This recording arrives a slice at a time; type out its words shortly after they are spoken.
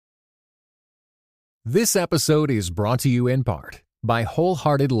This episode is brought to you in part by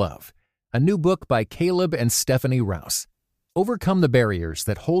Wholehearted Love, a new book by Caleb and Stephanie Rouse. Overcome the barriers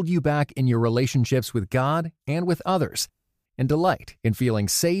that hold you back in your relationships with God and with others, and delight in feeling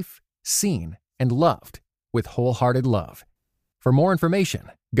safe, seen, and loved with Wholehearted Love. For more information,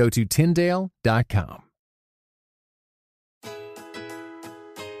 go to Tyndale.com.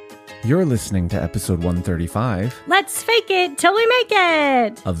 You're listening to episode 135. Let's fake it till we make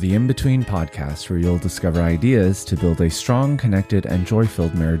it! Of the In Between podcast, where you'll discover ideas to build a strong, connected, and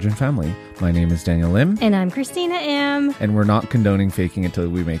joy-filled marriage and family. My name is Daniel Lim. And I'm Christina M. And we're not condoning faking it till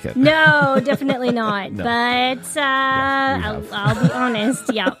we make it. No, definitely not. No. But I'll be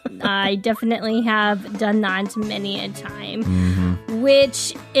honest. Yeah, I definitely have done that many a time. Mm-hmm.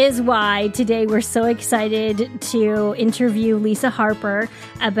 Which is why today we're so excited to interview Lisa Harper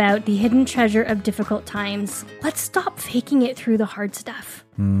about the hidden treasure of difficult times. Let's stop faking it through the hard stuff.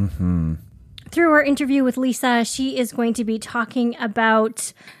 Mm-hmm. Through our interview with Lisa, she is going to be talking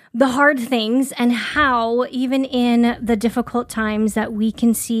about the hard things and how, even in the difficult times, that we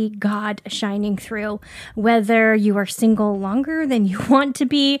can see God shining through. Whether you are single longer than you want to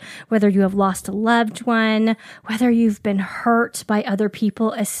be, whether you have lost a loved one, whether you've been hurt by other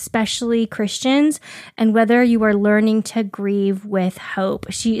people, especially Christians, and whether you are learning to grieve with hope.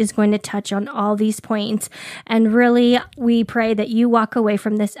 She is going to touch on all these points. And really, we pray that you walk away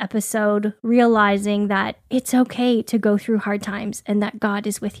from this episode realizing that it's okay to go through hard times and that God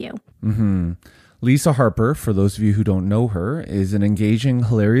is with you. Mm-hmm. Lisa Harper, for those of you who don't know her, is an engaging,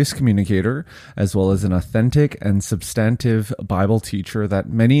 hilarious communicator, as well as an authentic and substantive Bible teacher that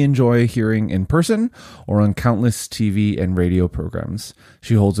many enjoy hearing in person or on countless TV and radio programs.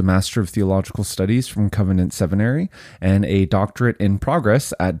 She holds a Master of Theological Studies from Covenant Seminary and a doctorate in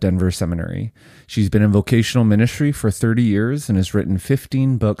progress at Denver Seminary. She's been in vocational ministry for 30 years and has written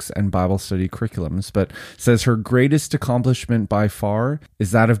 15 books and Bible study curriculums, but says her greatest accomplishment by far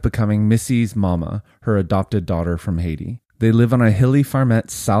is that of becoming Missy's mama, her adopted daughter from Haiti. They live on a hilly farmette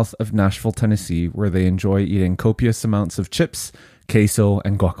south of Nashville, Tennessee, where they enjoy eating copious amounts of chips, queso,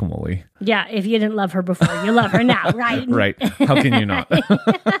 and guacamole. Yeah, if you didn't love her before, you love her now, right? Right. How can you not?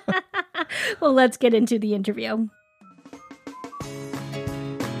 Well, let's get into the interview.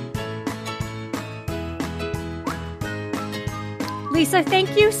 Lisa,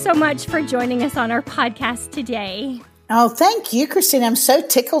 thank you so much for joining us on our podcast today. Oh, thank you, Christine. I'm so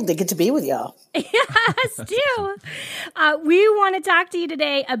tickled to get to be with y'all. Yes, do. We want to talk to you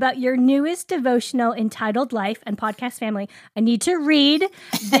today about your newest devotional entitled Life and Podcast Family. I need to read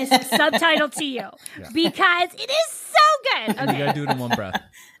this subtitle to you because it is so good. Okay. You gotta do it in one breath.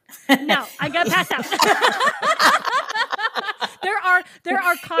 No, I got to pass out. There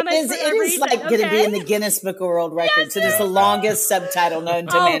are comments. It is like going to be in the Guinness Book of World Records. It is the longest subtitle known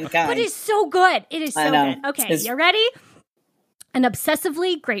to mankind. But it's so good. It is so good. Okay, you ready? And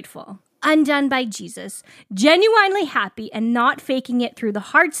obsessively grateful, undone by Jesus, genuinely happy and not faking it through the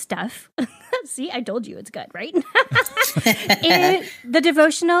hard stuff. See, I told you it's good, right? The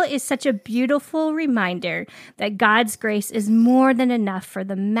devotional is such a beautiful reminder that God's grace is more than enough for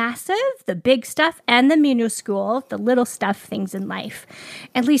the massive, the big stuff, and the minuscule, the little stuff things in life.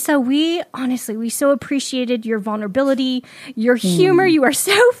 And Lisa, we so appreciated your vulnerability, your humor. You are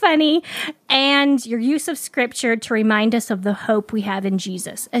so funny, and your use of scripture to remind us of the hope we have in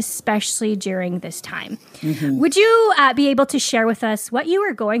Jesus, especially during this time. Mm-hmm. Would you be able to share with us what you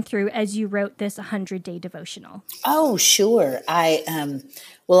were going through as you wrote this 100-day devotional? Oh, sure.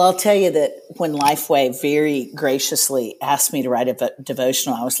 I'll tell you that when Lifeway very graciously asked me to write a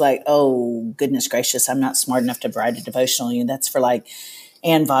devotional, I was like, oh, goodness gracious, I'm not smart enough to write a devotional. That's for like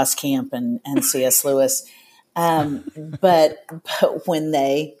Ann Voskamp and C.S. Lewis. But when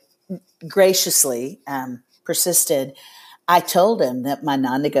they graciously persisted, I told him that my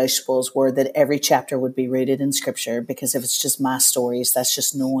non-negotiables were that every chapter would be rooted in scripture, because if it's just my stories, that's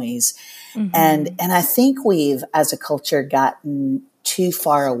just noise. Mm-hmm. And I think we've, as a culture, gotten too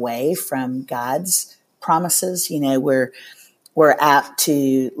far away from God's promises. We're apt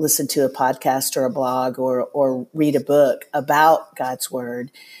to listen to a podcast or a blog or read a book about God's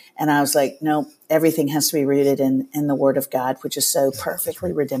word. And I was like, no, everything has to be rooted in the word of God, which is so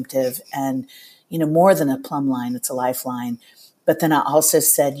perfectly redemptive and more than a plumb line, it's a lifeline. But then I also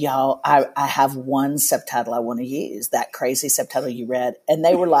said, y'all, I have one subtitle I want to use, that crazy subtitle you read. And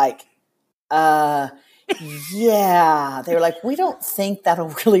they were like, yeah. They were like, we don't think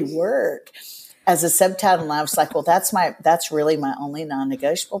that'll really work as a subtitle. And I was like, well, that's really my only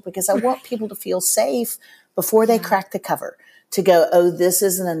non-negotiable, because I want people to feel safe before they crack the cover, to go, oh, this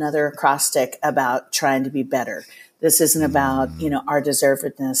isn't another acrostic about trying to be better. This isn't about, our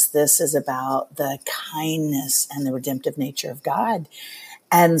deservedness. This is about the kindness and the redemptive nature of God.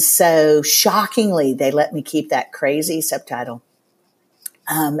 And so shockingly, they let me keep that crazy subtitle.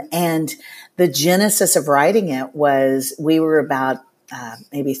 And the genesis of writing it was, we were about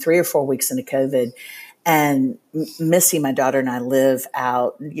maybe 3 or 4 weeks into COVID. And Missy, my daughter, and I live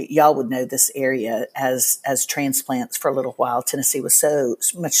out, y'all would know this area as transplants for a little while. Tennessee was so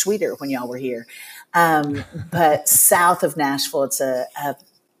much sweeter when y'all were here. But south of Nashville, it's a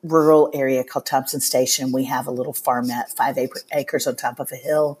rural area called Thompson Station. We have a little farmette, 5 acres on top of a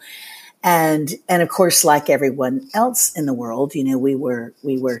hill. And of course, like everyone else in the world,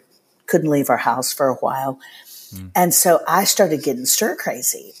 we couldn't leave our house for a while. And so I started getting stir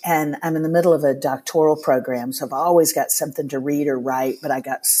crazy, and I'm in the middle of a doctoral program. So I've always got something to read or write, but I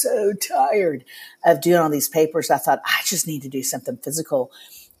got so tired of doing all these papers. I thought, I just need to do something physical.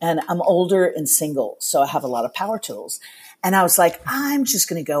 And I'm older and single, so I have a lot of power tools. And I was like, I'm just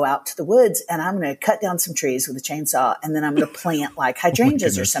going to go out to the woods and I'm going to cut down some trees with a chainsaw. And then I'm going to plant like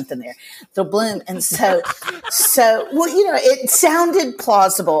hydrangeas or something there. They'll bloom. And so, it sounded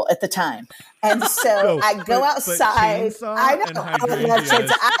plausible at the time. And so I go outside. I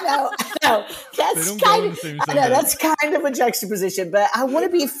know. That's kind of a juxtaposition, but I want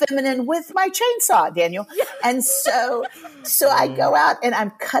to be feminine with my chainsaw, Daniel. And so I go out and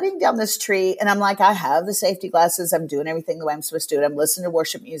I'm cutting down this tree, and I'm like, I have the safety glasses. I'm doing everything the way I'm supposed to do it. I'm listening to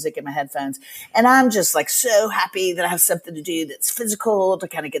worship music in my headphones, and I'm just like so happy that I have something to do that's physical to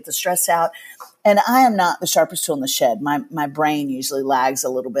kind of get the stress out. And I am not the sharpest tool in the shed. My brain usually lags a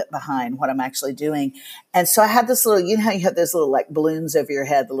little bit behind what I'm actually doing. And so I had this little, how you have those little like balloons over your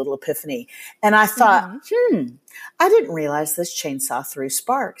head, the little epiphany. And I thought, I didn't realize this chainsaw threw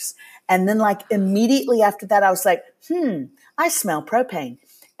sparks. And then like immediately after that, I was like, I smell propane.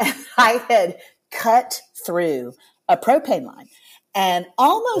 And I had cut through a propane line and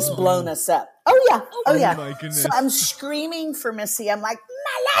almost blown us up. Oh yeah. My goodness. So I'm screaming for Missy. I'm like,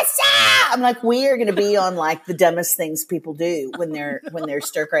 Melissa! I'm like, we are going to be on like the dumbest things people do when they're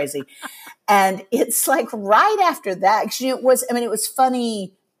stir crazy. And it's like right after that, it was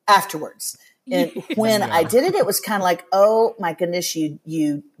funny afterwards. And when I did it, it was kind of like, oh my goodness,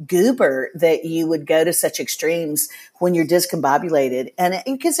 you goober that you would go to such extremes when you're discombobulated. And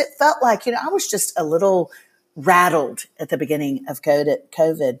because it felt like, I was just a little rattled at the beginning of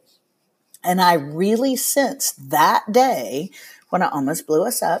COVID. And I really sensed that day when I almost blew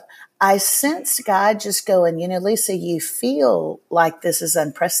us up, I sensed God just going, Lisa, you feel like this is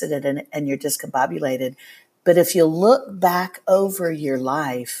unprecedented and you're discombobulated. But if you look back over your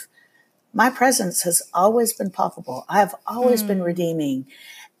life, my presence has always been palpable. I have always been redeeming.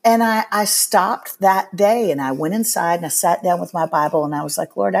 And I stopped that day and I went inside and I sat down with my Bible and I was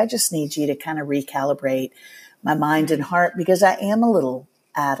like, Lord, I just need you to kind of recalibrate my mind and heart because I am a little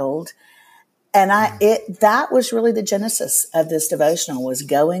addled. And that was really the genesis of this devotional, was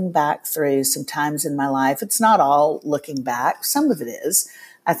going back through some times in my life. It's not all looking back. Some of it is.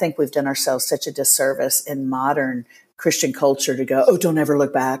 I think we've done ourselves such a disservice in modern Christian culture to go, oh, don't ever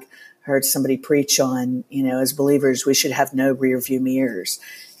look back. I heard somebody preach on, as believers, we should have no rear view mirrors.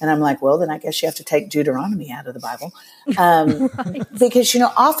 And I'm like, well, then I guess you have to take Deuteronomy out of the Bible. Because,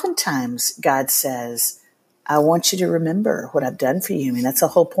 oftentimes God says, I want you to remember what I've done for you. I mean, that's the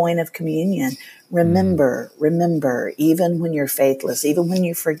whole point of communion. Remember, even when you're faithless, even when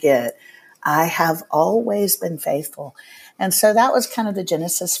you forget, I have always been faithful. And so that was kind of the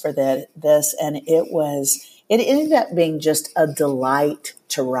genesis for this. And it ended up being just a delight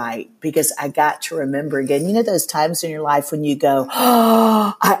to write because I got to remember again, those times in your life when you go,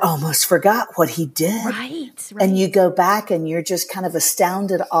 oh, I almost forgot what he did. Right. And you go back and you're just kind of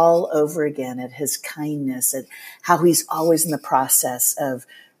astounded all over again at his kindness and how he's always in the process of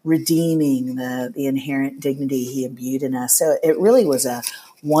redeeming the inherent dignity he imbued in us. So it really was a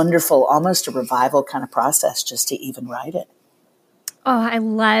wonderful, almost a revival kind of process just to even write it. Oh, I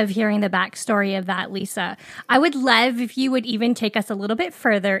love hearing the backstory of that, Lisa. I would love if you would even take us a little bit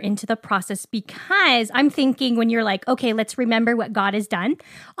further into the process, because I'm thinking when you're like, okay, let's remember what God has done.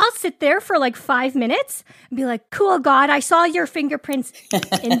 I'll sit there for like 5 minutes and be like, cool, God, I saw your fingerprints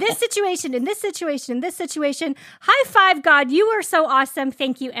in this situation, in this situation, in this situation. High five, God, you are so awesome.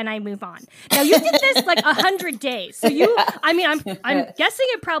 Thank you. And I move on. Now you did this like 100 days. So I'm guessing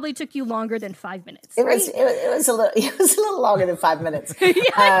it probably took you longer than 5 minutes. It was a little longer than 5 minutes.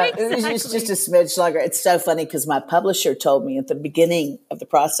 It was just a smidge longer. It's so funny because my publisher told me at the beginning of the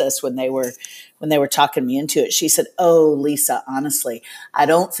process when they were talking me into it, she said, oh, Lisa, honestly, I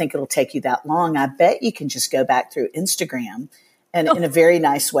don't think it'll take you that long. I bet you can just go back through Instagram And in a very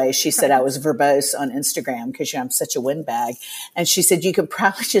nice way, she said I was verbose on Instagram because I'm such a windbag. And she said, you could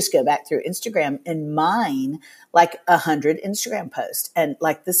probably just go back through Instagram and mine like 100 Instagram posts. And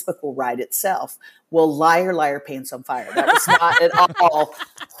like this book will write itself. Well, liar, liar, pants on fire. That was not at all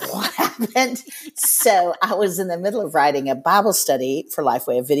what happened. So I was in the middle of writing a Bible study for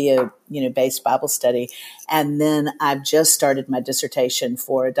Lifeway, a video, based Bible study. And then I've just started my dissertation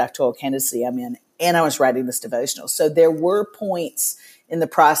for a doctoral candidacy I'm in. And I was writing this devotional. So there were points in the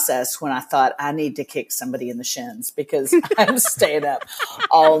process when I thought I need to kick somebody in the shins because I'm staying up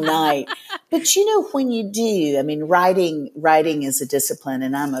all night. But when you do, I mean, writing is a discipline,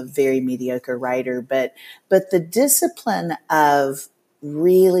 and I'm a very mediocre writer, but the discipline of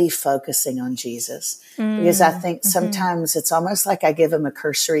really focusing on Jesus, because I think sometimes it's almost like I give him a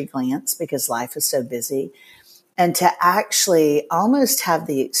cursory glance because life is so busy. And to actually almost have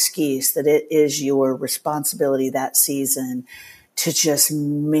the excuse that it is your responsibility that season to just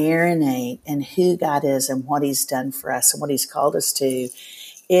marinate in who God is and what he's done for us and what he's called us to.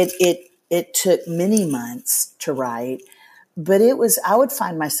 It took many months to write, but I would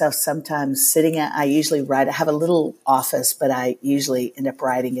find myself sometimes I usually write, I have a little office, but I usually end up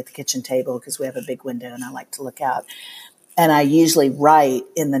writing at the kitchen table because we have a big window and I like to look out. And I usually write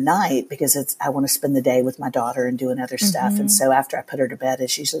in the night because I want to spend the day with my daughter and doing other stuff. And so after I put her to bed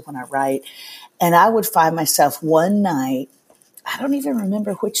is usually when I write. And I would find myself one night, I don't even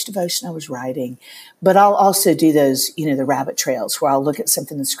remember which devotion I was writing, but I'll also do those, the rabbit trails where I'll look at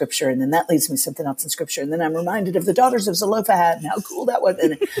something in scripture and then that leads me to something else in scripture. And then I'm reminded of the daughters of Zelophehad and how cool that was.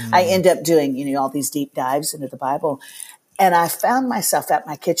 And I end up doing, all these deep dives into the Bible. And I found myself at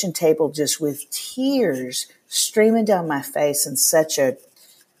my kitchen table just with tears streaming down my face and so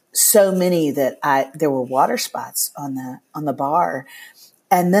many that there were water spots on the bar.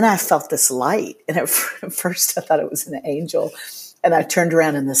 And then I felt this light. And at first I thought it was an angel. And I turned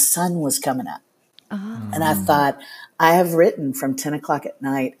around and the sun was coming up. Oh. And I thought, I have written from 10 o'clock at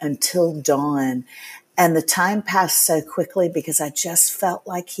night until dawn. And the time passed so quickly because I just felt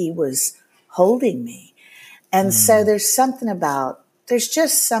like he was holding me. And so there's just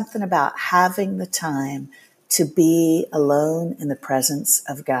something about having the time to be alone in the presence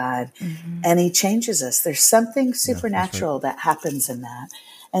of God. And he changes us. There's something supernatural that happens in that.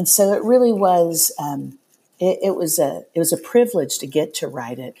 And so it really was, it was a privilege to get to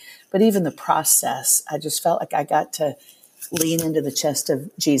write it. But even the process, I just felt like I got to lean into the chest of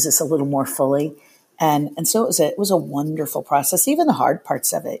Jesus a little more fully. And so it was a wonderful process. Even the hard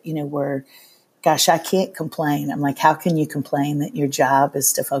parts of it, where, gosh, I can't complain. I'm like, how can you complain that your job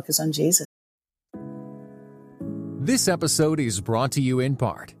is to focus on Jesus? This episode is brought to you in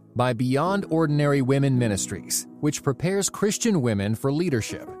part by Beyond Ordinary Women Ministries, which prepares Christian women for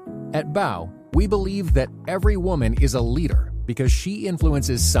leadership. At BOW, we believe that every woman is a leader because she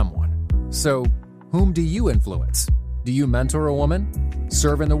influences someone. So, whom do you influence? Do you mentor a woman?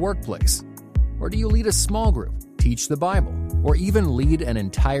 Serve in the workplace? Or do you lead a small group, teach the Bible, or even lead an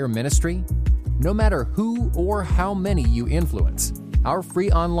entire ministry? No matter who or how many you influence, our free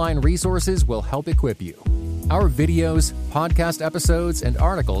online resources will help equip you. Our videos, podcast episodes, and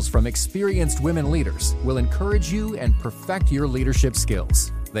articles from experienced women leaders will encourage you and perfect your leadership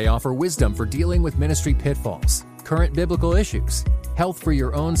skills. They offer wisdom for dealing with ministry pitfalls, current biblical issues, health for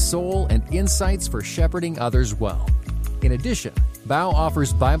your own soul, and insights for shepherding others well. In addition, BOW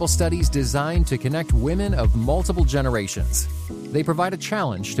offers Bible studies designed to connect women of multiple generations. They provide a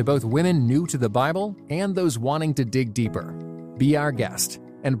challenge to both women new to the Bible and those wanting to dig deeper. Be our guest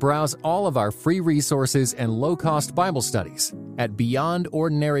and browse all of our free resources and low-cost Bible studies at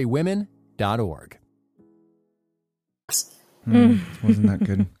beyondordinarywomen.org. Wasn't that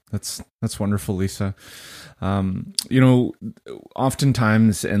good? That's wonderful, Lisa.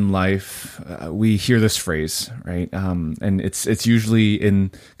 Oftentimes in life, we hear this phrase, right? And it's usually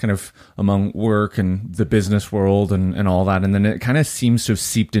in kind of among work and the business world and all that. And then it kind of seems to have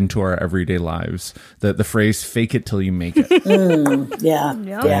seeped into our everyday lives. The phrase, fake it till you make it.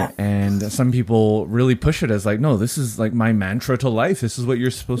 Yeah. And some people really push it as like, no, this is like my mantra to life. This is what you're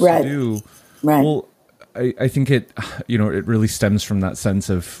supposed to do. Right. Well, I think it really stems from that sense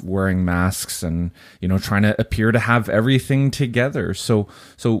of wearing masks and, trying to appear to have everything together. So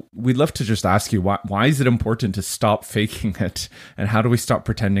we'd love to just ask you, why is it important to stop faking it? And how do we stop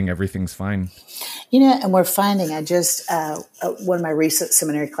pretending everything's fine? And we're finding, I just, one of my recent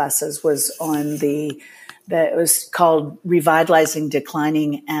seminary classes was on it was called Revitalizing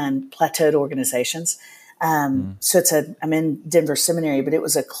Declining and Plateaued Organizations. So I'm in Denver Seminary, but it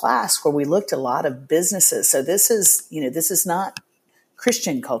was a class where we looked at a lot of businesses. So this is not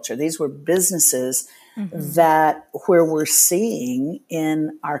Christian culture. These were businesses that where we're seeing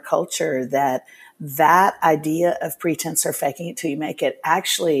in our culture that idea of pretense or faking it till you make it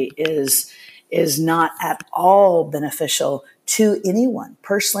actually is not at all beneficial to anyone,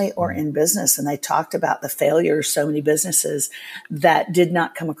 personally or in business. And they talked about the failure of so many businesses that did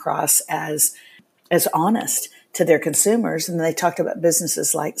not come across as honest to their consumers. And they talked about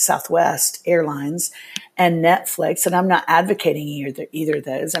businesses like Southwest Airlines and Netflix. And I'm not advocating either of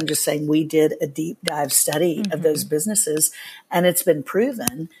those. I'm just saying we did a deep dive study of those businesses, and it's been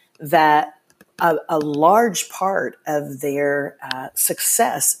proven that a large part of their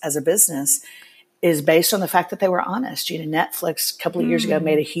success as a business is based on the fact that they were honest. Netflix a couple of years ago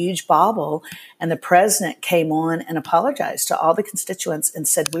made a huge bobble, and the president came on and apologized to all the constituents and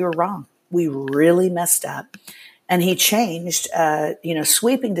said, we were wrong. We really messed up. And he changed,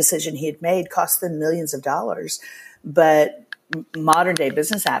 sweeping decision he had made, cost them millions of dollars. But modern day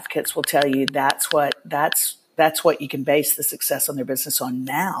business advocates will tell you that's what you can base the success on their business on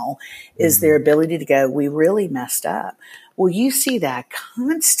now, is their ability to go, we really messed up. Well, you see that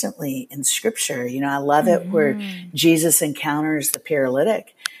constantly in Scripture. I love it where Jesus encounters the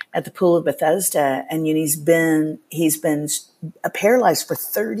paralytic at the pool of Bethesda, and he's been paralyzed for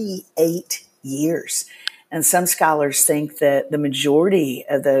 38 years. And some scholars think that the majority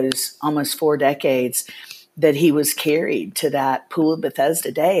of those almost 4 decades that he was carried to that pool of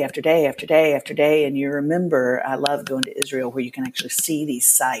Bethesda day after day after day after day. And you remember, I love going to Israel where you can actually see these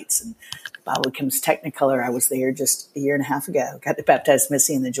sites, and the Bible becomes Technicolor. I was there just a year and a half ago, got to baptize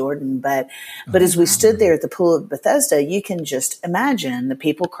Missy in the Jordan. But as we stood there at the pool of Bethesda, you can just imagine the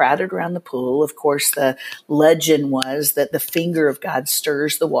people crowded around the pool. Of course, the legend was that the finger of God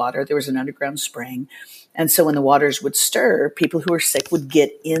stirs the water. There was an underground spring. And so when the waters would stir, people who were sick would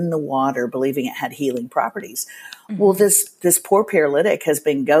get in the water, believing it had healing properties. Well, this poor paralytic has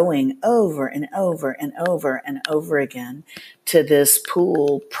been going over and over and over and over again to this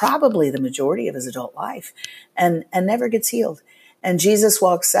pool, probably the majority of his adult life, and never gets healed. And Jesus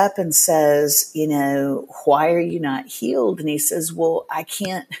walks up and says, why are you not healed? And he says, well, I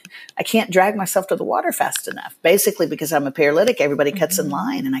can't drag myself to the water fast enough. Basically, because I'm a paralytic, everybody cuts in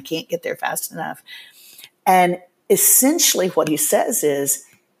line and I can't get there fast enough. And essentially what he says is,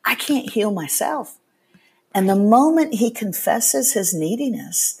 I can't heal myself. And the moment he confesses his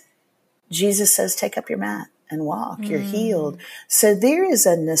neediness, Jesus says, take up your mat and walk. You're healed. So there is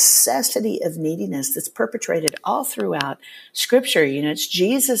a necessity of neediness that's perpetrated all throughout Scripture. It's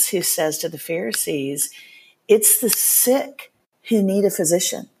Jesus who says to the Pharisees, it's the sick who need a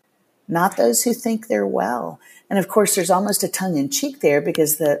physician, not those who think they're well. And of course, there's almost a tongue in cheek there,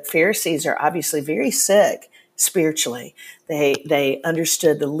 because the Pharisees are obviously very sick spiritually. They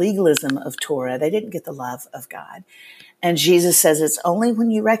understood the legalism of Torah. They didn't get the love of God. And Jesus says it's only when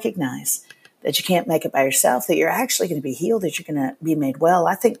you recognize that you can't make it by yourself that you're actually going to be healed, that you're going to be made well.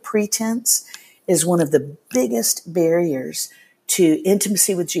 I think pretense is one of the biggest barriers to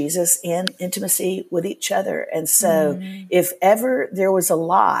intimacy with Jesus and intimacy with each other. And so if ever there was a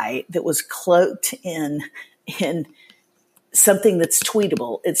lie that was cloaked in something that's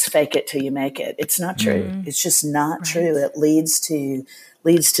tweetable, it's fake it till you make it. It's not true. It's just not true. It leads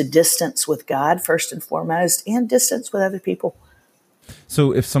to distance with God first and foremost, and distance with other people.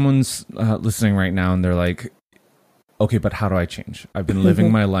 So if someone's listening right now and they're like, okay, but how do I change? I've been living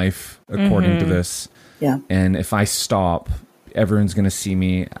my life according to this. Yeah. And if I stop, everyone's going to see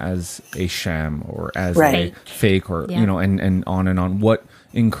me as a sham or as a fake, or, and on. What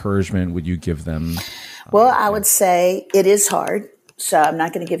encouragement would you give them? Well, I would say it is hard. So I'm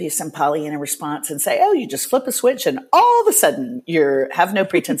not going to give you some Pollyanna response and say, oh, you just flip a switch and all of a sudden you have no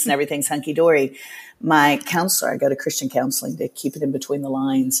pretense and everything's hunky-dory. My counselor, I go to Christian counseling to keep it in between the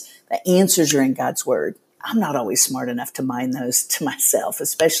lines. The answers are in God's word. I'm not always smart enough to mine those to myself,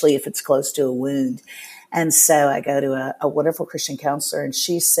 especially if it's close to a wound. And so I go to a wonderful Christian counselor, and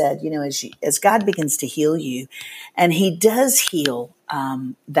she said, as God begins to heal you, and he does heal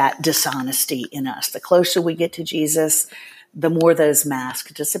that dishonesty in us. The closer we get to Jesus, the more those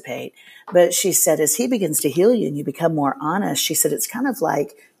masks dissipate. But she said, as he begins to heal you and you become more honest, she said, it's kind of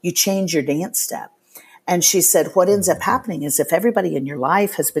like you change your dance step. And she said, what ends up happening is if everybody in your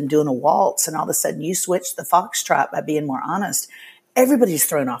life has been doing a waltz and all of a sudden you switch the foxtrot by being more honest, everybody's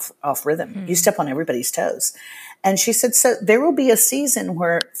thrown off rhythm. You step on everybody's toes. And she said, so there will be a season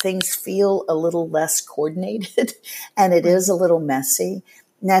where things feel a little less coordinated and it is a little messy.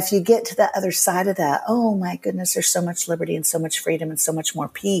 Now, if you get to the other side of that, oh my goodness, there's so much liberty and so much freedom and so much more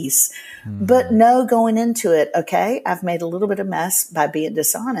peace. But no, going into it, okay, I've made a little bit of mess by being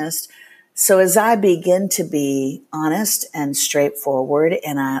dishonest. So as I begin to be honest and straightforward,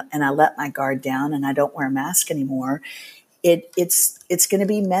 and I let my guard down and I don't wear a mask anymore, it's going to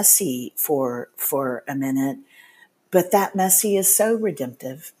be messy for a minute, but that messy is so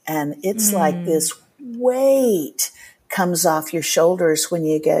redemptive. And it's like this weight comes off your shoulders when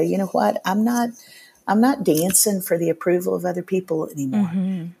you go, you know what? I'm not dancing for the approval of other people anymore.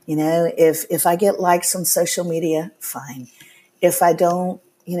 Mm-hmm. You know, if I get likes on social media, fine. If I don't,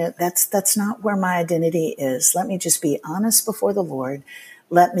 you know, that's not where my identity is. Let me just be honest before the Lord.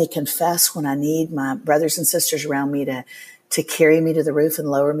 Let me confess when I need my brothers and sisters around me to carry me to the roof and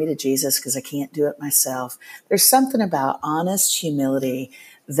lower me to Jesus, because I can't do it myself. There's something about honest humility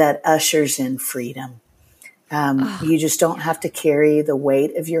that ushers in freedom. You just don't have to carry the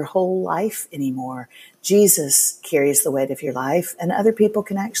weight of your whole life anymore. Jesus carries the weight of your life, and other people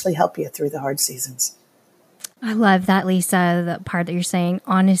can actually help you through the hard seasons. I love that, Lisa, the part that you're saying,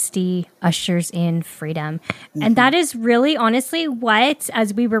 honesty ushers in freedom. Mm-hmm. And that is really, honestly, what,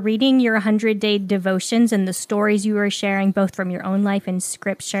 as we were reading your 100-day devotions and the stories you were sharing, both from your own life and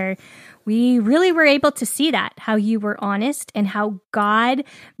scripture, we really were able to see that, how you were honest and how God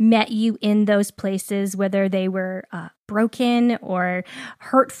met you in those places, whether they were broken or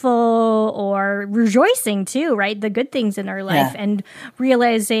hurtful or rejoicing too, right? The good things in our life, and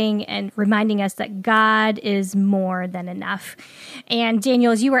realizing and reminding us that God is more than enough. And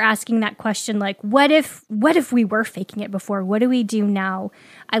Daniel, as you were asking that question, like, what if we were faking it before? What do we do now?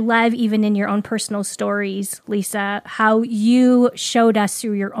 I love, even in your own personal stories, Lisa, how you showed us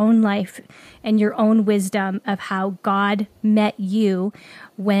through your own life and your own wisdom of how God met you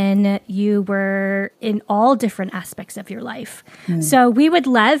when you were in all different aspects of your life. So we would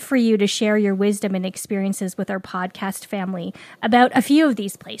love for you to share your wisdom and experiences with our podcast family about a few of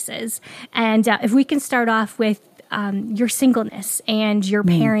these places. And if we can start off with your singleness and your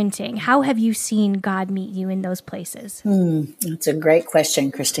parenting. How have you seen God meet you in those places? That's a great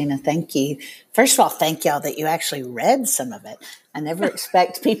question, Christina. Thank you. First of all, thank y'all that you actually read some of it. I never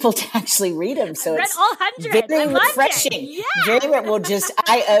expect people to actually read them. So it's all 100. very refreshing. Yeah.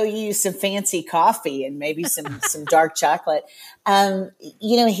 I owe you some fancy coffee and maybe some dark chocolate.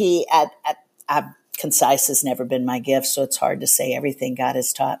 Concise has never been my gift, so it's hard to say everything God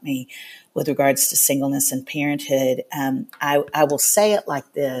has taught me with regards to singleness and parenthood. I will say it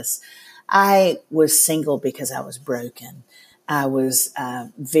like this. I was single because I was broken. I was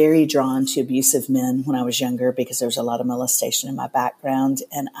very drawn to abusive men when I was younger because there was a lot of molestation in my background.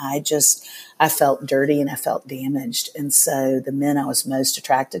 And I felt dirty and I felt damaged. And so the men I was most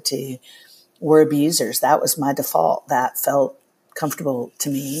attracted to were abusers. That was my default. That felt comfortable to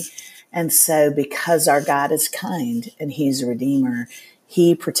me. And so because our God is kind and he's a redeemer,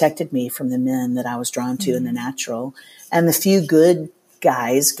 he protected me from the men that I was drawn to in the natural. And the few good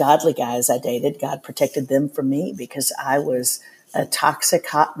guys, godly guys I dated, God protected them from me because I was a toxic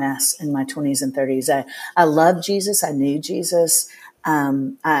hot mess in my 20s and 30s. I loved Jesus. I knew Jesus.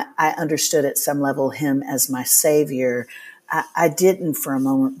 I understood at some level him as my savior. I didn't for a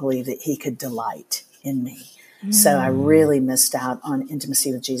moment believe that he could delight in me. So I really missed out on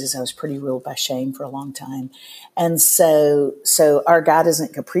intimacy with Jesus. I was pretty ruled by shame for a long time. And so our God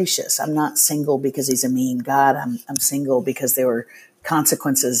isn't capricious. I'm not single because he's a mean God. I'm single because there were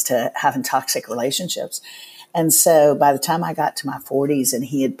consequences to having toxic relationships. And so by the time I got to my 40s and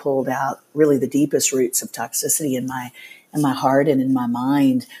he had pulled out really the deepest roots of toxicity in my heart and in my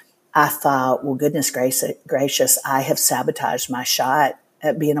mind, I thought, well, goodness gracious, I have sabotaged my shot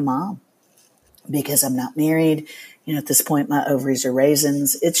at being a mom. Because I'm not married, at this point, my ovaries are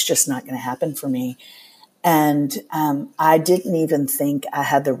raisins. It's just not going to happen for me. And I didn't even think I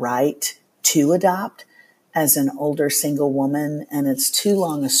had the right to adopt as an older single woman. And it's too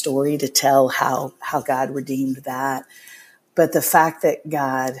long a story to tell how God redeemed that. But the fact that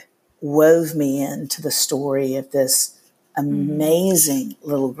God wove me into the story of this amazing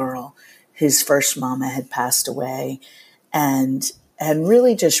little girl whose first mama had passed away and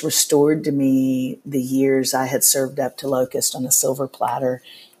really just restored to me the years I had served up to locusts on a silver platter.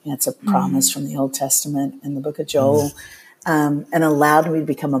 And it's a promise from the Old Testament in the book of Joel, and allowed me to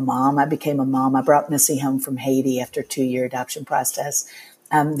become a mom. I became a mom. I brought Missy home from Haiti after a 2-year adoption process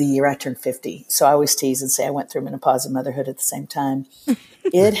the year I turned 50. So I always tease and say I went through menopause and motherhood at the same time.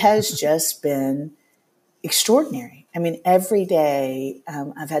 It has just been extraordinary. I mean, every day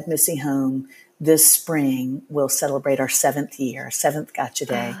I've had Missy home. This spring, we'll celebrate our 7th year, 7th Gotcha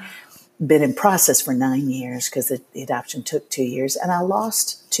Day. Been in process for 9 years because the adoption took 2 years. And I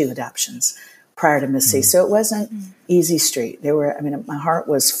lost 2 adoptions prior to Missy. So it wasn't easy street. My heart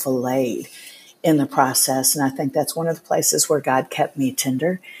was filleted in the process. And I think that's one of the places where God kept me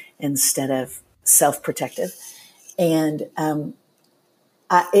tender instead of self-protective. And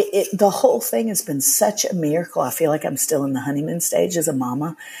the whole thing has been such a miracle. I feel like I'm still in the honeymoon stage as a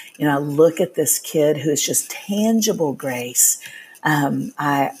mama. I look at this kid who's just tangible grace.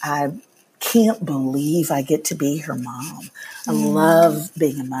 I can't believe I get to be her mom. I love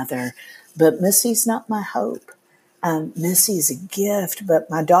being a mother, but Missy's not my hope. Missy's a gift, but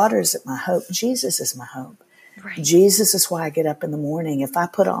my daughter's my hope. Jesus is my hope. Right. Jesus is why I get up in the morning. If I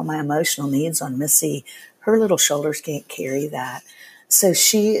put all my emotional needs on Missy, her little shoulders can't carry that. So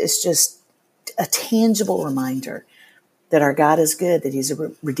she is just a tangible reminder that our God is good, that he's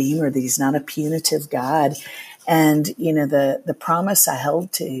a redeemer, that he's not a punitive God. And, the promise I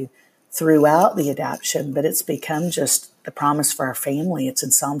held to throughout the adoption, but it's become just the promise for our family. It's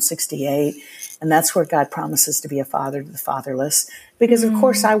in Psalm 68. And that's where God promises to be a father to the fatherless. Because, of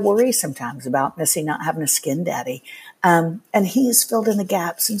course, I worry sometimes about Missy not having a skin daddy. And he's filled in the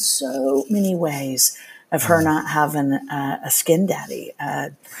gaps in so many ways of her not having a skin daddy,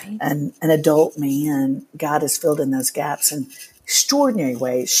 an adult man. God has filled in those gaps in extraordinary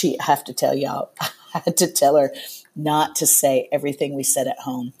ways. I have to tell y'all, I had to tell her not to say everything we said at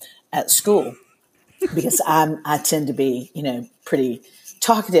home at school, because I tend to be, pretty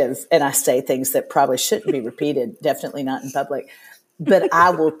talkative, and I say things that probably shouldn't be repeated, definitely not in public. But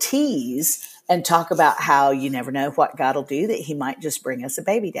I will tease and talk about how you never know what God will do, that he might just bring us a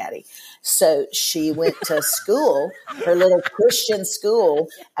baby daddy. So she went to school, her little Christian school,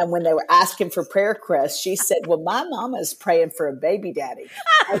 and when they were asking for prayer requests, she said, well, my mama is praying for a baby daddy.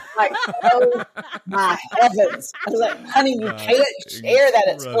 I was like, oh my heavens. I was like, honey, you can't share that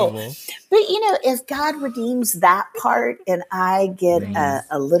at school. But, if God redeems that part and I get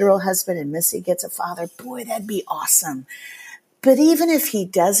a literal husband and Missy gets a father, boy, that'd be awesome. But even if he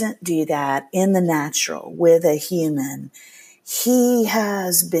doesn't do that in the natural with a human, he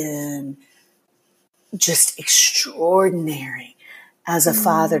has been just extraordinary as a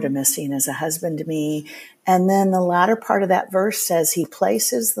father to Missy and as a husband to me. And then the latter part of that verse says he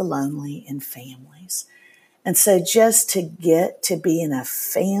places the lonely in families. And so just to get to be in a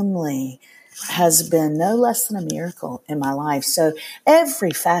family has been no less than a miracle in my life. So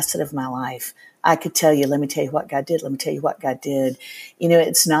every facet of my life, I could tell you, let me tell you what God did. Let me tell you what God did.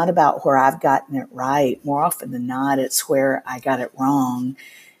 It's not about where I've gotten it right. More often than not, it's where I got it wrong.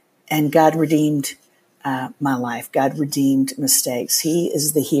 And God redeemed my life. God redeemed mistakes. He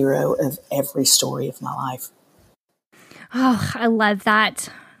is the hero of every story of my life. Oh, I love that,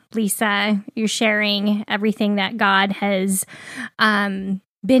 Lisa. You're sharing everything that God has been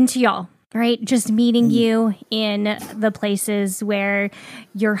to y'all. Right? Just meeting you in the places where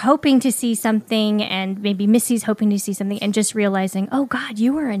you're hoping to see something, and maybe Missy's hoping to see something, and just realizing, oh God,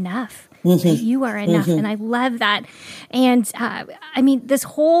 you are enough. You are enough. And I love that. And this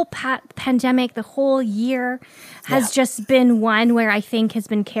whole pandemic, the whole year has just been one where I think has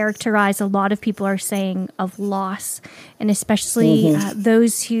been characterized, a lot of people are saying, of loss. And especially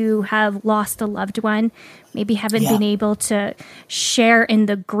those who have lost a loved one, maybe haven't been able to share in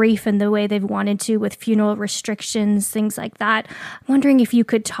the grief in the way they've wanted to, with funeral restrictions, things like that. I'm wondering if you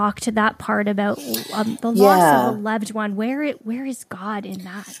could talk to that part about the loss of a loved one. Where is God in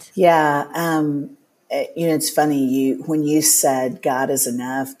that? Yeah. It's funny, when you said God is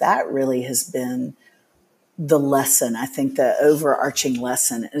enough, that really has been the lesson. I think the overarching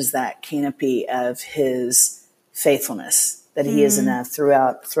lesson is that canopy of his faithfulness, that he is enough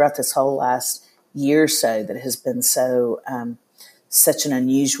throughout this whole last year or so, that has been so such an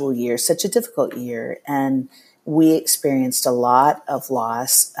unusual year, such a difficult year. And we experienced a lot of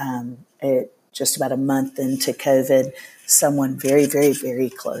loss. Just about a month into COVID, someone very, very, very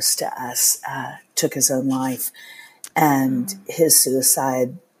close to us took his own life. And his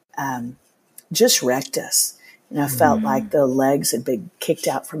suicide just wrecked us. I felt like the legs had been kicked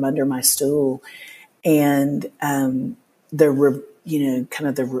out from under my stool. And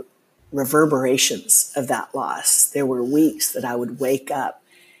the reverberations of that loss. There were weeks that I would wake up.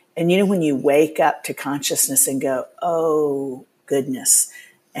 And when you wake up to consciousness and go, oh, goodness,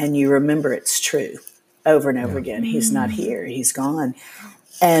 and you remember it's true over and over again. He's not here. He's gone.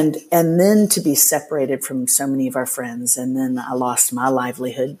 And then to be separated from so many of our friends. And then I lost my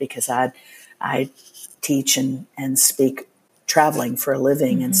livelihood because I teach and speak traveling for a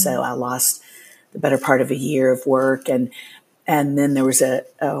living. And so I lost the better part of a year of work. And then there was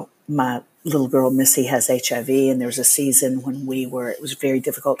my little girl, Missy, has HIV. And there was a season when it was very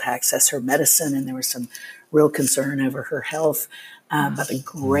difficult to access her medicine. And there was some real concern over her health. By the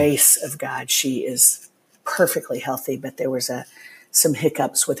grace of God, she is perfectly healthy, but there was some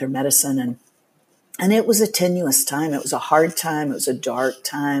hiccups with her medicine. And it was a tenuous time. It was a hard time. It was a dark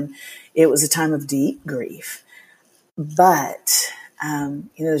time. It was a time of deep grief. But,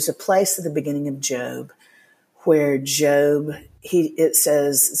 there's a place at the beginning of Job where Job, it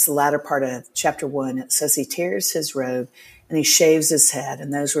says, it's the latter part of chapter 1, it says he tears his robe and he shaves his head.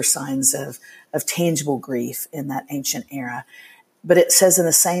 And those were signs of tangible grief in that ancient era. But it says in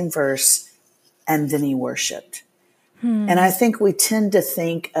the same verse, and then he worshiped. And I think we tend to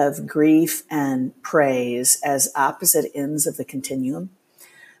think of grief and praise as opposite ends of the continuum.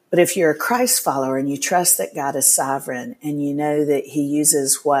 But if you're a Christ follower and you trust that God is sovereign and you know that he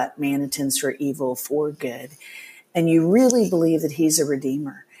uses what man intends for evil for good, and you really believe that he's a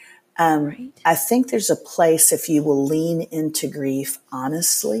redeemer, right. I think there's a place, if you will lean into grief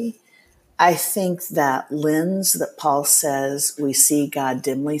honestly, I think that lens that Paul says we see God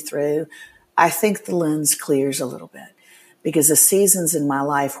dimly through, I think the lens clears a little bit, because the seasons in my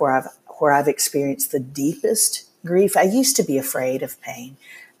life where I've experienced the deepest grief, I used to be afraid of pain.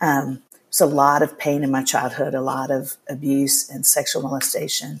 There's a lot of pain in my childhood, a lot of abuse and sexual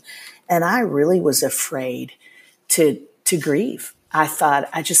molestation. And I really was afraid to grieve.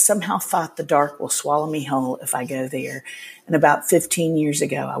 I just somehow thought the dark will swallow me whole if I go there. And about 15 years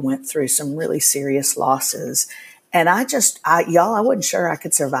ago, I went through some really serious losses. And I wasn't sure I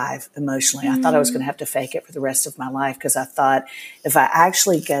could survive emotionally. I thought I was going to have to fake it for the rest of my life, because I thought if I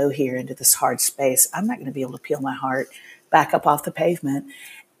actually go here into this hard space, I'm not going to be able to peel my heart back up off the pavement.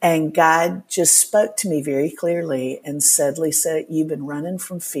 And God just spoke to me very clearly and said, Lisa, you've been running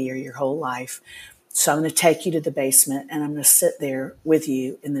from fear your whole life. So I'm going to take you to the basement and I'm going to sit there with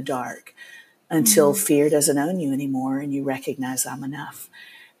you in the dark until fear doesn't own you anymore and you recognize I'm enough.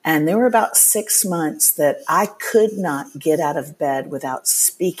 And there were about 6 months that I could not get out of bed without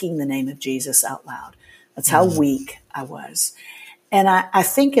speaking the name of Jesus out loud. That's how weak I was. And I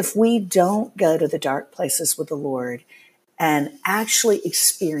think if we don't go to the dark places with the Lord and actually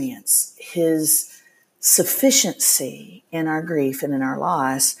experience his sufficiency in our grief and in our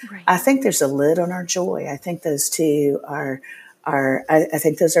loss, right. I think there's a lid on our joy. I think those two I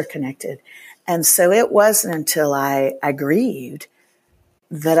think those are connected. And so it wasn't until I grieved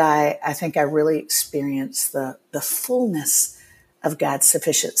that I think I really experienced the fullness of God's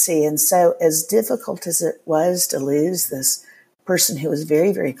sufficiency. And so as difficult as it was to lose this person who was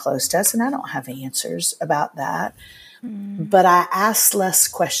very, very close to us, and I don't have answers about that, but I ask less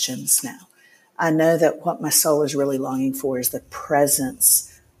questions now. I know that what my soul is really longing for is the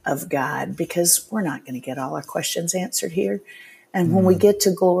presence of God, because we're not going to get all our questions answered here. And when we get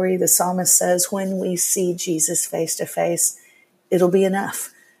to glory, the psalmist says, when we see Jesus face to face, it'll be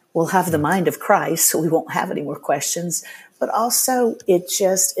enough. We'll have the mind of Christ, so we won't have any more questions, but also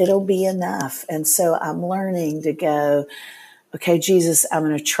it'll be enough. And so I'm learning to go, okay, Jesus, I'm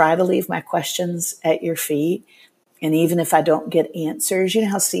going to try to leave my questions at your feet. And even if I don't get answers, you know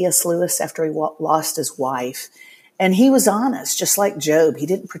how C.S. Lewis, after he lost his wife, and he was honest, just like Job, he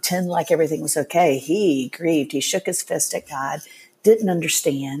didn't pretend like everything was okay. He grieved. He shook his fist at God, didn't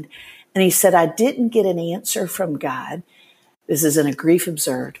understand. And he said, I didn't get an answer from God. This is in A Grief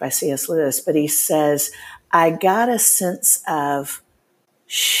Observed by C.S. Lewis. But he says, I got a sense of,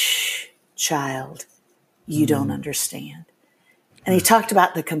 shh, child, you don't understand. And he talked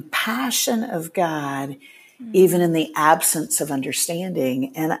about the compassion of God even in the absence of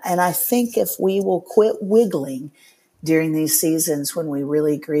understanding. And I think if we will quit wiggling during these seasons when we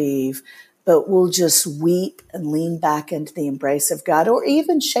really grieve, but we'll just weep and lean back into the embrace of God, or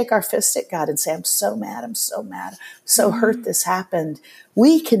even shake our fist at God and say, I'm so mad, I'm so hurt this happened.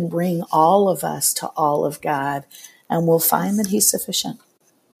 We can bring all of us to all of God, and we'll find that he's sufficient.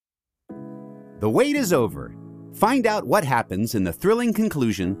 The wait is over. Find out what happens in the thrilling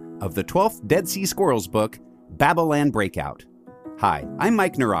conclusion of the 12th Dead Sea Squirrels book, Babylon Breakout. Hi, I'm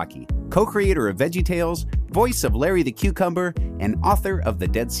Mike Naraki, co-creator of VeggieTales, voice of Larry the Cucumber, and author of The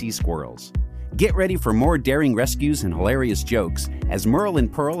Dead Sea Squirrels. Get ready for more daring rescues and hilarious jokes as Merle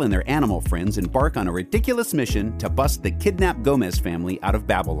and Pearl and their animal friends embark on a ridiculous mission to bust the kidnapped Gomez family out of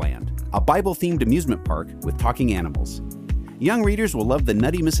Babylon, a Bible-themed amusement park with talking animals. Young readers will love the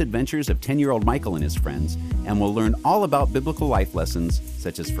nutty misadventures of 10-year-old Michael and his friends, and will learn all about biblical life lessons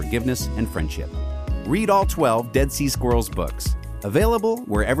such as forgiveness and friendship. Read all 12 Dead Sea Squirrels books. Available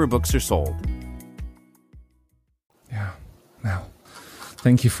wherever books are sold. Yeah. Wow.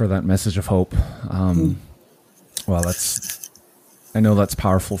 Thank you for that message of hope. Well, I know that's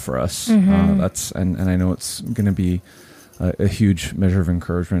powerful for us. And I know it's going to be a huge measure of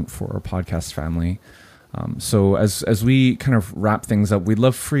encouragement for our podcast family. So as we kind of wrap things up, we'd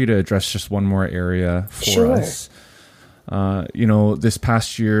love for you to address just one more area for us. this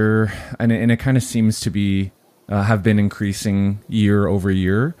past year, and it kind of seems to be have been increasing year over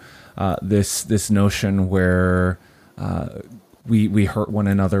year. This notion where we hurt one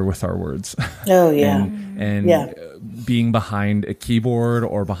another with our words. Oh yeah, and being behind a keyboard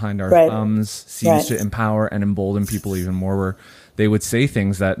or behind our thumbs seems to empower and embolden people even more. Where they would say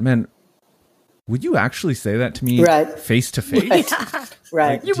things that, man, would you actually say that to me face to face?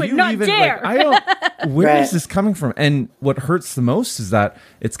 Right. Like, you would not dare. I don't. Where is this coming from? And what hurts the most is that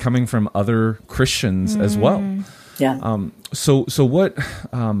it's coming from other Christians as well. Yeah. So what?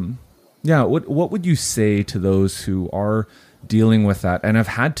 What would you say to those who are dealing with that and have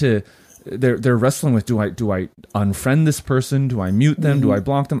had to? They're wrestling with, do I unfriend this person? Do I mute them? Do I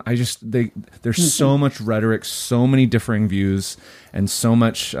block them? There's so much rhetoric, so many differing views, and so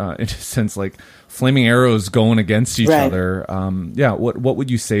much, in a sense, like flaming arrows going against each other. What would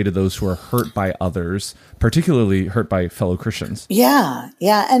you say to those who are hurt by others, particularly hurt by fellow Christians? Yeah.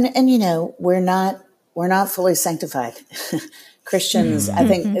 And we're not fully sanctified. Christians, I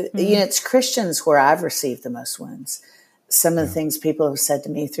think, it's Christians where I've received the most wounds. Some of the things people have said to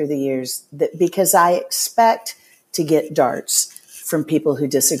me through the years, that because I expect to get darts from people who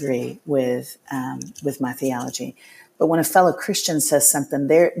disagree with my theology. But when a fellow Christian says something,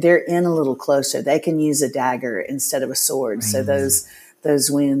 they're in a little closer. They can use a dagger instead of a sword. So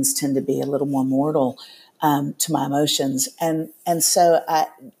those wounds tend to be a little more mortal to my emotions. And so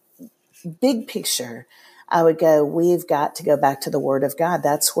big picture, I would go, we've got to go back to the Word of God.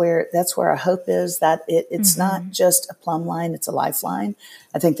 That's where our hope is, that it's not just a plumb line, it's a lifeline.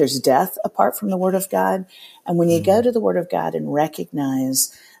 I think there's death apart from the Word of God. And when you go to the Word of God and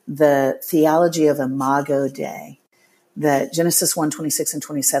recognize the theology of Imago Dei, that Genesis 1:26 and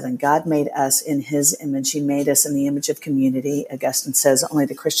 27, God made us in his image. He made us in the image of community. Augustine says only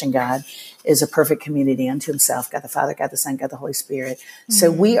the Christian God is a perfect community unto himself, God the Father, God the Son, God the Holy Spirit. Mm-hmm.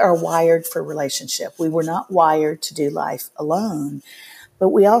 So we are wired for relationship. We were not wired to do life alone, but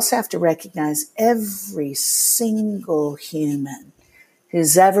we also have to recognize every single human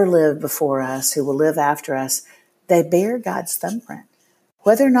who's ever lived before us, who will live after us, they bear God's thumbprint.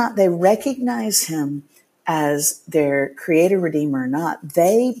 Whether or not they recognize him as their creator, redeemer or not,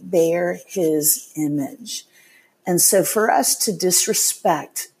 they bear his image. And so for us to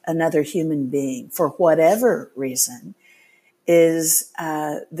disrespect another human being for whatever reason is,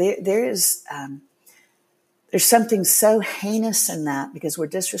 there's something so heinous in that, because we're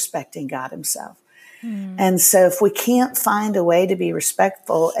disrespecting God himself. And so if we can't find a way to be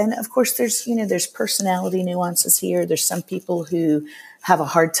respectful, and of course there's personality nuances here. There's some people who have a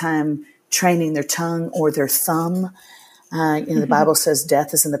hard time training their tongue or their thumb. The Bible says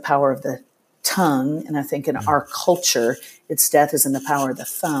death is in the power of the tongue. And I think in our culture, it's death is in the power of the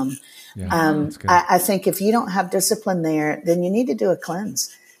thumb. Yeah, I think if you don't have discipline there, then you need to do a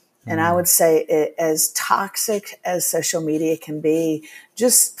cleanse. And I would say, as toxic as social media can be,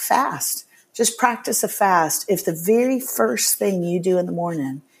 just fast. Just practice a fast. If the very first thing you do in the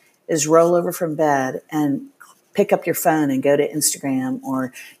morning is roll over from bed and pick up your phone and go to Instagram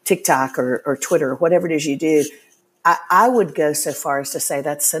or TikTok or Twitter or whatever it is you do, I would go so far as to say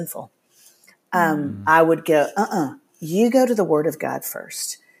that's sinful. I would go, you go to the Word of God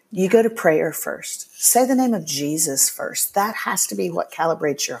first. You go to prayer first. Say the name of Jesus first. That has to be what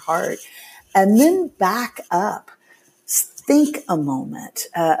calibrates your heart. And then back up. Think a moment.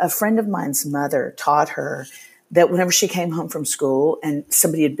 A friend of mine's mother taught her that whenever she came home from school and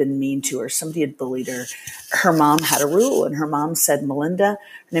somebody had been mean to her, somebody had bullied her, her mom had a rule. And her mom said, Melinda,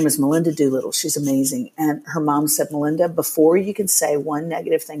 her name is Melinda Doolittle. She's amazing. And her mom said, Melinda, before you can say one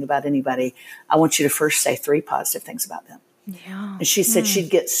negative thing about anybody, I want you to first say 3 positive things about them. Yeah. And she said she'd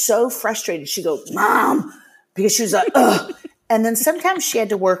get so frustrated. She'd go, Mom, because she was like, ugh. And then sometimes she had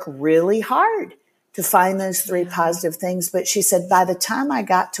to work really hard to find those 3 positive things. But she said, by the time I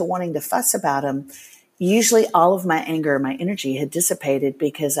got to wanting to fuss about them, usually all of my anger, my energy had dissipated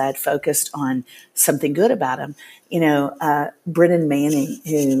because I had focused on something good about him. Brennan Manning,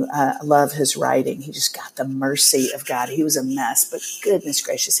 who I love his writing, he just got the mercy of God. He was a mess, but goodness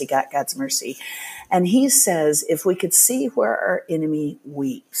gracious, he got God's mercy. And he says, if we could see where our enemy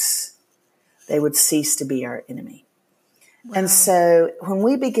weeps, they would cease to be our enemy. Wow. And so when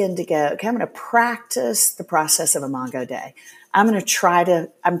we begin to go, okay, I'm going to practice the process of Imago Dei. I'm going to try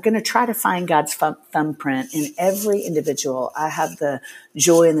to find God's thumbprint in every individual I have the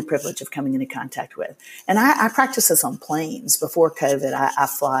joy and the privilege of coming into contact with. And I practice this on planes. Before COVID, I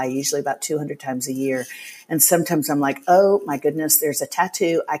fly usually about 200 times a year. And sometimes I'm like, oh my goodness, there's a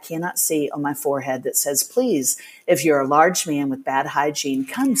tattoo I cannot see on my forehead that says, please, if you're a large man with bad hygiene,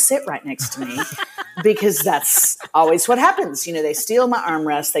 come sit right next to me. because that's always what happens. They steal my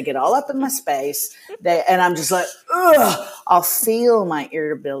armrest. They get all up in my space. And I'm just like, ugh, I'll feel my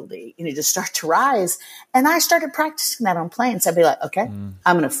irritability, just start to rise. And I started practicing that on planes. I'd be like, okay,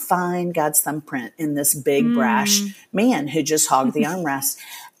 I'm going to find God's thumbprint in this big brash man who just hogged the armrest.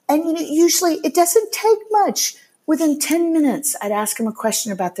 And usually it doesn't take much. Within 10 minutes, I'd ask them a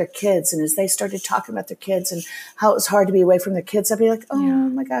question about their kids. And as they started talking about their kids and how it was hard to be away from their kids, I'd be like, oh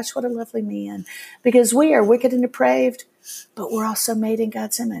my gosh, what a lovely man. Because we are wicked and depraved, but we're also made in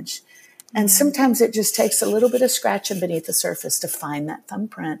God's image. And sometimes it just takes a little bit of scratching beneath the surface to find that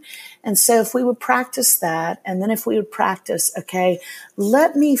thumbprint. And so if we would practice that, and then if we would practice, okay,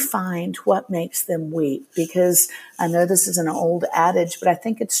 let me find what makes them weep. Because I know this is an old adage, but I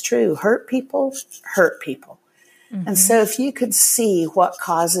think it's true. Hurt people hurt people. And so if you could see what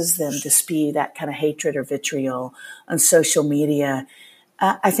causes them to spew that kind of hatred or vitriol on social media,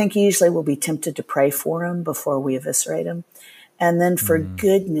 I think usually we'll be tempted to pray for them before we eviscerate them. And then for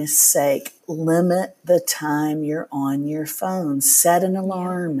goodness sake, limit the time you're on your phone. Set an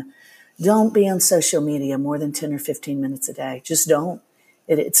alarm. Don't be on social media more than 10 or 15 minutes a day. Just don't.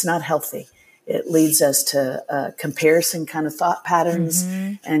 It's not healthy. It leads us to comparison kind of thought patterns,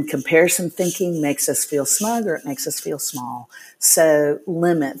 and comparison thinking makes us feel smug or it makes us feel small. So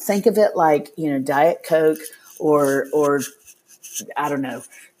limit. Think of it like, Diet Coke or I don't know,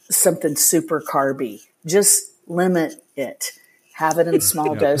 something super carby. Just limit it. Have it in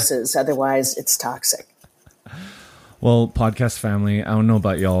small doses. Otherwise, it's toxic. Well, podcast family, I don't know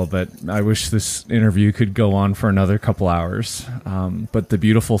about y'all, but I wish this interview could go on for another couple hours. But the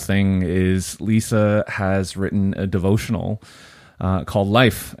beautiful thing is Lisa has written a devotional called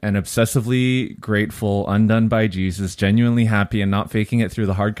Life, an obsessively grateful, undone by Jesus, genuinely happy and not faking it through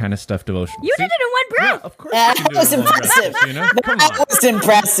the hard kind of stuff devotional. You did it in one breath. Yeah, of course. That was impressive. That was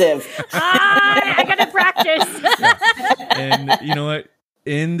impressive. I got to practice. And you know what?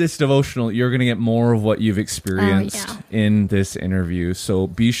 In this devotional, you're going to get more of what you've experienced in this interview. So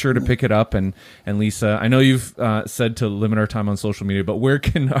be sure to pick it up. And Lisa, I know you've said to limit our time on social media, but where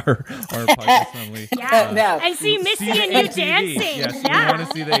can our podcast family and see Missy and you dancing? Yes, we want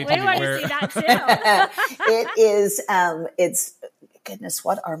to see the ATV. We want to see that too. It is, it's, goodness,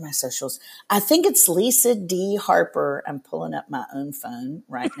 what are my socials? I think it's Lisa D. Harper. I'm pulling up my own phone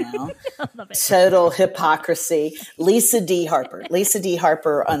right now. Love it. Total hypocrisy. Lisa D. Harper. Lisa D.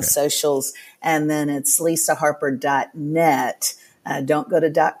 Harper on socials. And then it's lisaharper.net. Don't go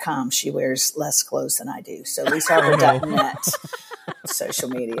to .com. She wears less clothes than I do. So lisaharper.net. Social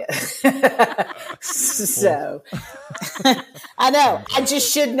media. So I know I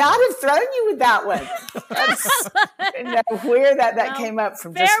just should not have thrown you with that one. Where that came up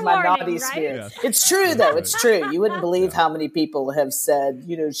from, just my naughty spirit. Yes. It's true though. It's true. You wouldn't believe how many people have said,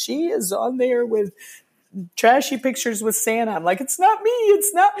 she is on there with trashy pictures with Santa. I'm like, it's not me.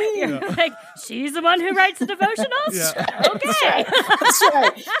 It's not me. You're like, she's the one who writes the devotionals? Yeah. Okay. That's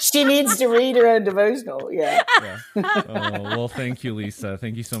right. She needs to read her own devotional. Yeah. Well, thank you, Lisa.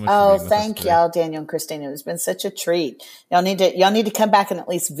 Thank you so much. Oh, thank y'all, Daniel and Christina. It's been such a treat. Y'all need to come back and at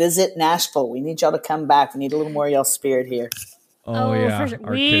least visit Nashville. We need y'all to come back. We need a little more of y'all's spirit here. Oh yeah, sure.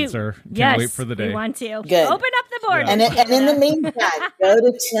 Our kids can't wait for the day. We want to. Good. Open up the board. And in the meantime, go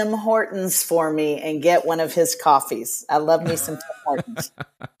to Tim Hortons for me and get one of his coffees. I love me some Tim Hortons.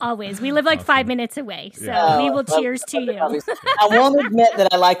 Always. We live like 5 minutes away, so we will cheers to you. I won't admit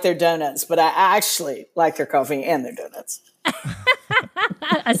that I like their donuts, but I actually like their coffee and their donuts.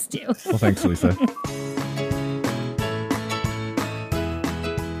 Us too. Well, thanks, Lisa.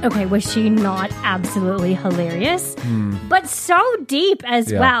 Okay, was she not absolutely hilarious? But so deep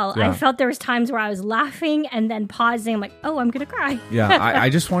as well. Yeah. I felt there was times where I was laughing and then pausing. I'm like, oh, I'm going to cry. Yeah, I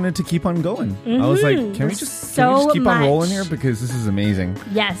just wanted to keep on going. I was like, can we just keep on rolling here? Because this is amazing.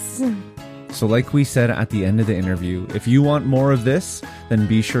 Yes. So like we said at the end of the interview, if you want more of this, then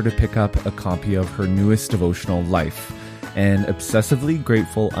be sure to pick up a copy of her newest devotional, Life. And obsessively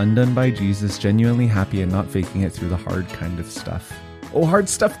grateful, undone by Jesus, genuinely happy and not faking it through the hard kind of stuff. Oh, hard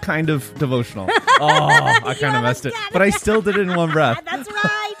stuff kind of devotional. Oh, I kind of messed it. But I still did it in one breath. That's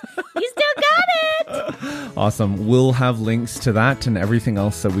right. You still got it. Awesome. We'll have links to that and everything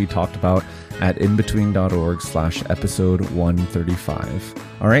else that we talked about at inbetween.org/episode 135.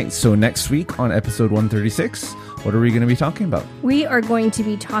 All right. So next week on episode 136, what are we going to be talking about? We are going to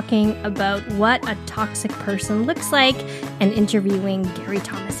be talking about what a toxic person looks like and interviewing Gary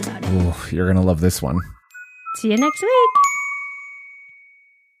Thomas about it. Oh, you're going to love this one. See you next week.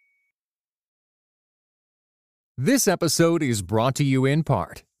 This episode is brought to you in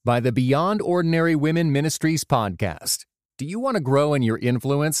part by the Beyond Ordinary Women Ministries podcast. Do you want to grow in your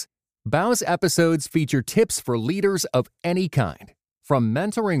influence? Bow's episodes feature tips for leaders of any kind, from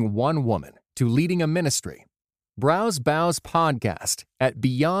mentoring one woman to leading a ministry. Browse Bow's podcast at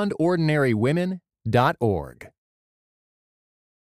beyondordinarywomen.org.